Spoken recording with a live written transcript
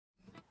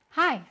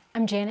Hi,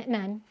 I'm Janet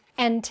Nunn,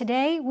 and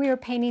today we are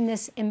painting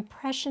this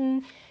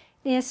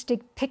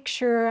impressionistic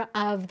picture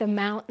of the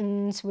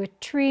mountains with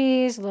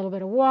trees, a little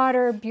bit of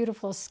water,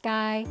 beautiful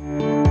sky.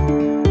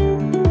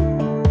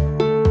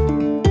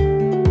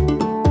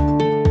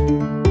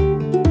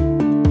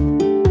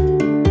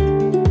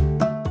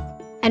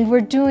 And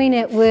we're doing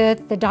it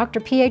with the Dr.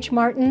 P.H.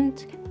 Martin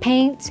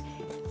paint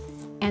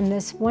and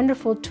this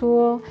wonderful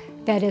tool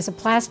that is a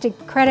plastic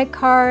credit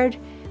card.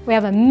 We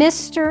have a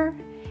mister,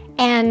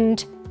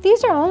 and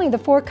these are only the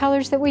 4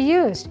 colors that we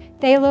used: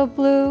 phthalo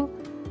blue,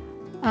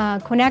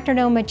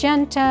 quinacridone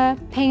magenta,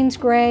 Payne's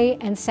gray,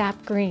 and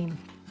sap green.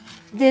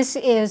 This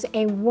is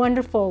a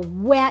wonderful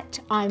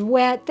wet on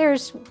wet.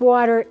 There's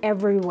water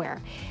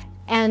everywhere.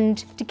 And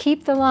to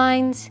keep the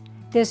lines,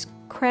 this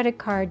credit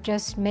card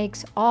just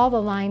makes all the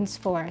lines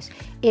for us.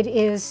 It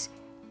is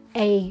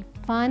a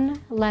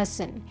fun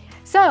lesson.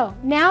 So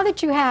now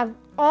that you have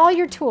all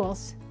your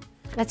tools,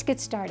 let's get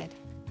started.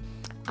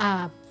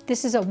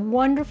 This is a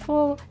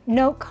wonderful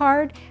note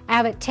card. I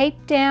have it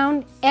taped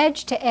down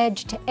edge to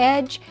edge to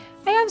edge.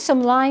 I have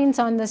some lines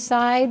on the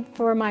side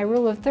for my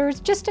rule of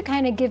thirds just to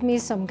kind of give me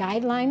some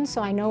guidelines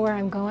so I know where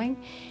I'm going.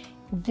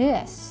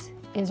 This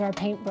is our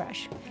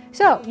paintbrush.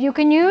 So you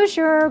can use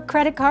your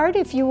credit card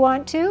if you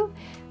want to.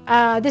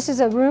 This is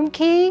a room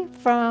key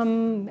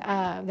from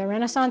the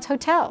Renaissance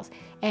hotels,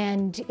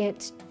 and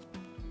it's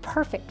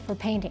perfect for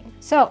painting.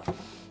 So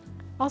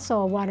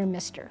also a water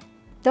mister.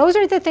 Those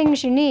are the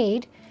things you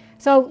need.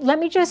 So let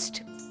me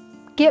just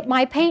get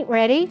my paint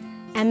ready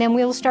and then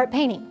we'll start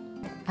painting.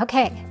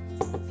 Okay,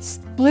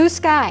 blue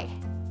sky.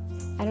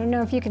 I don't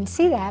know if you can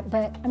see that,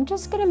 but I'm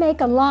just gonna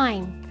make a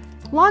line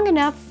long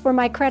enough for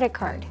my credit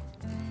card.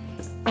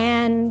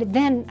 And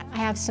then I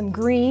have some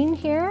green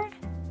here.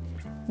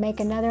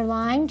 Make another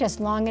line just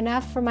long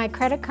enough for my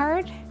credit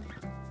card.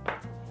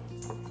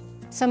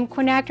 Some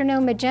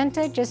quinacridone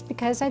magenta, just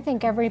because I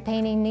think every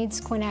painting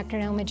needs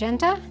quinacridone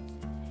magenta.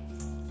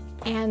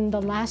 And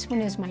the last one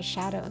is my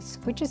shadows,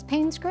 which is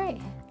Payne's gray.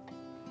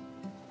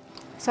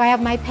 So I have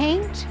my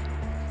paint,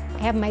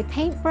 I have my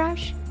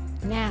paintbrush.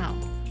 Now,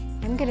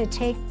 I'm gonna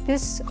take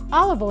this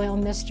olive oil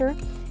mister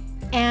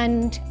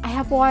and I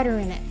have water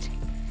in it.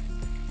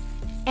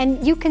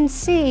 And you can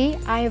see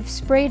I've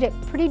sprayed it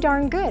pretty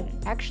darn good.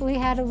 Actually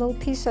had a little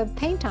piece of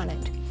paint on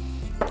it.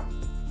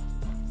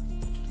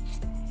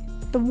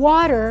 The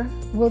water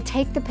will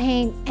take the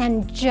paint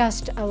and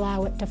just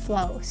allow it to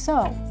flow.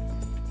 So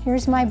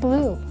here's my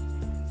blue.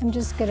 I'm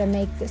just gonna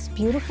make this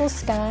beautiful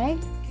sky,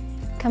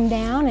 come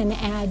down and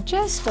add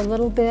just a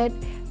little bit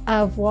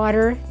of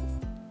water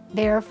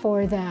there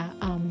for the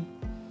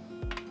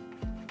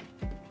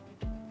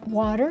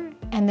water.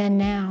 And then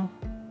now,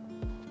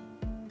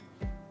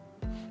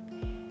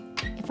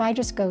 if I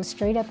just go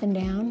straight up and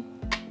down,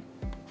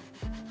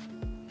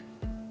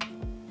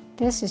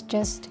 this is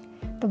just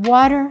the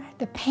water,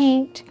 the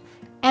paint,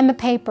 and the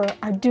paper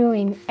are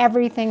doing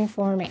everything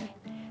for me.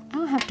 I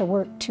don't have to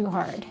work too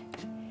hard.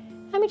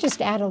 Let me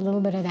just add a little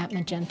bit of that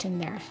magenta in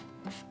there.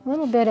 A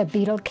little bit of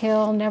beetle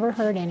kill, never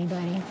hurt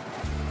anybody.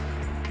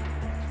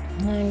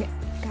 And I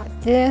got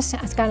this,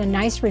 it's got a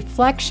nice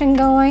reflection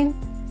going.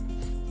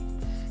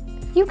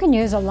 You can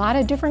use a lot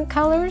of different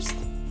colors.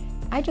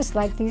 I just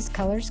like these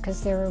colors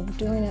because they're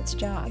doing its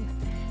job.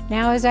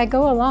 Now as I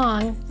go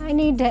along, I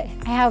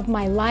have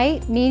my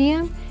light,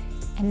 medium,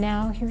 and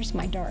now here's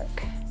my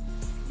dark.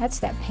 That's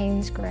that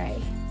Payne's gray.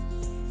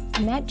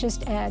 And that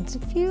just adds a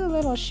few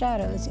little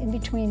shadows in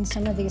between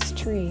some of these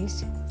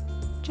trees,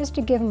 just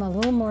to give them a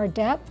little more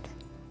depth.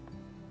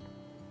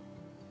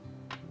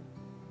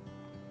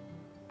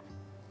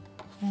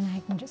 And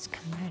I can just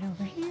come right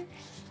over here.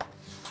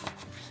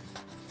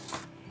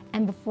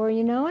 And before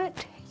you know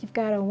it, you've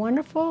got a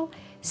wonderful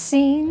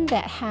scene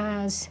that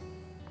has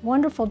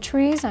wonderful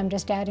trees. I'm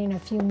just adding a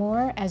few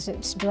more as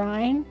it's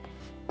drying.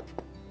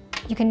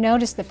 You can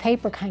notice the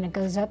paper kind of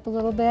goes up a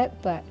little bit,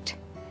 but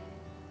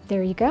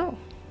there you go.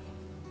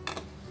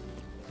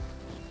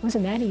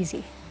 Wasn't that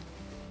easy?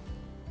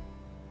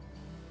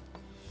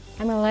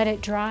 I'm gonna let it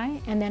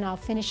dry and then I'll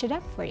finish it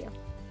up for you.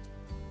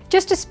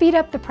 Just to speed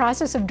up the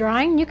process of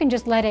drying, you can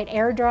just let it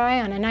air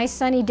dry on a nice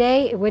sunny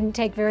day. It wouldn't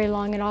take very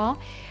long at all.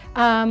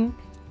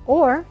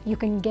 Or you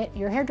can get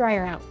your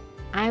hairdryer out.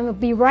 I will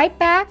be right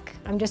back.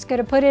 I'm just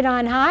gonna put it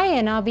on high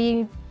and I'll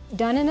be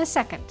done in a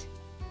second.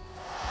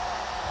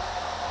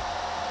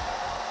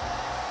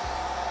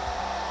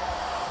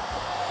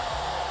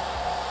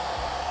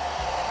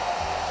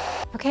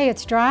 Okay,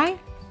 it's dry.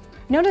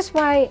 Notice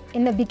why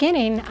in the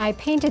beginning I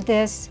painted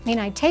this,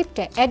 I taped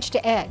it edge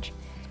to edge.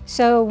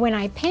 So when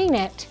I paint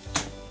it,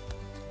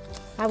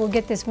 I will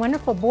get this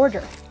wonderful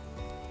border.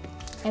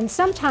 And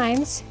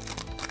sometimes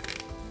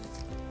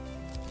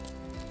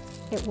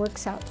it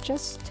works out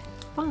just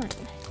fine.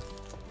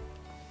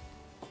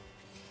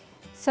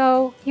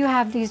 So you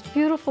have these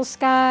beautiful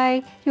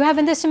sky, you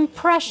have this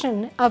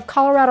impression of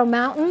Colorado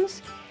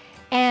mountains,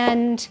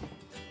 and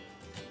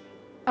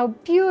a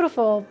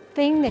beautiful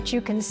thing that you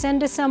can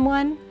send to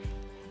someone,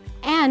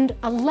 and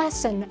a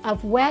lesson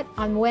of wet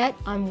on wet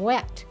on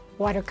wet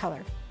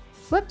watercolor.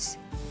 Whoops.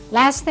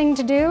 Last thing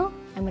to do,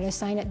 I'm going to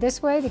sign it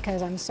this way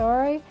because I'm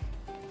sorry,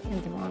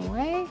 in the wrong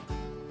way.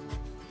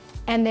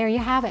 And there you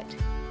have it.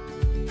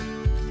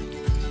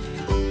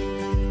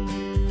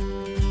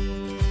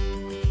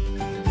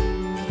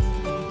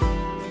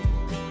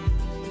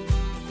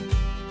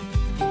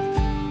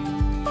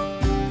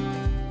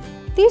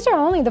 These are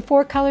only the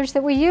 4 colors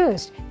that we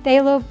used: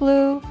 phthalo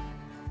blue,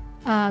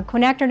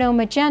 quinacridone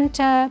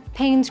magenta,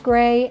 Payne's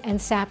gray,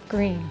 and sap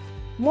green.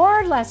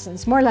 More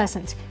lessons, more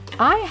lessons.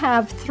 I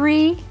have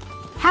 3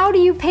 how do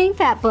you paint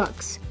that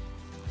books.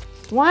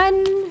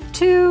 1,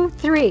 2,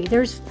 3.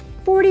 There's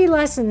 40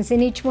 lessons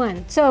in each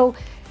one. So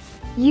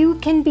you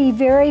can be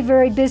very,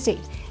 very busy.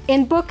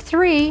 In book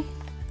 3,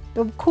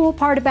 the cool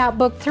part about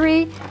book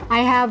 3, I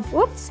have,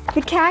 whoops,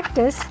 the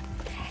cactus,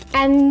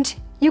 and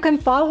you can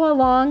follow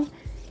along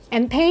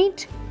and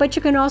paint, but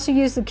you can also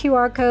use the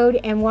QR code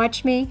and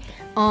watch me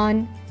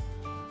on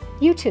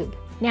YouTube.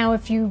 Now,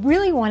 if you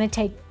really want to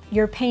take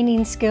your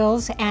painting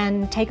skills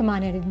and take them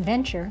on an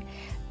adventure,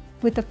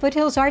 with the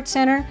Foothills Art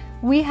Center,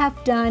 we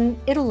have done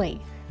Italy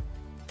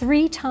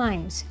 3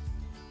 times.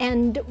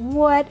 And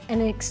what an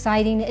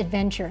exciting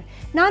adventure.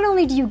 Not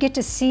only do you get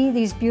to see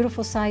these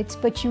beautiful sights,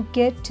 but you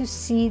get to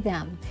see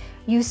them.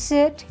 You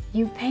sit,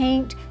 you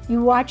paint,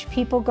 you watch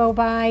people go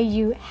by,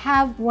 you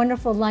have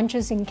wonderful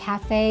lunches in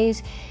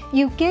cafes.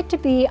 You get to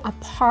be a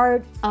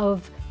part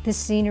of the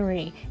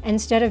scenery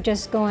instead of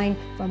just going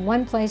from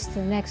one place to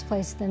the next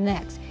place to the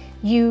next.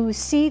 You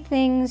see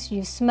things,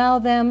 you smell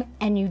them,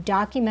 and you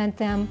document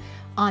them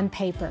on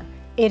paper.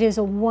 It is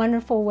a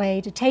wonderful way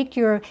to take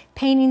your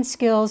painting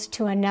skills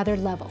to another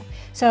level.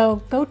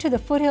 So go to the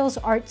Foothills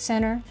Art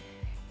Center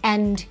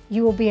and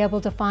you will be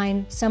able to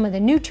find some of the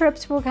new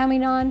trips we're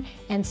coming on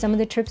and some of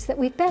the trips that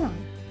we've been on.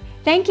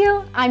 Thank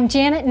you. I'm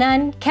Janet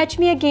Nunn. Catch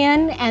me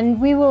again and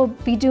we will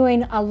be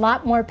doing a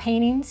lot more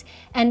paintings.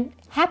 And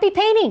happy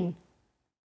painting!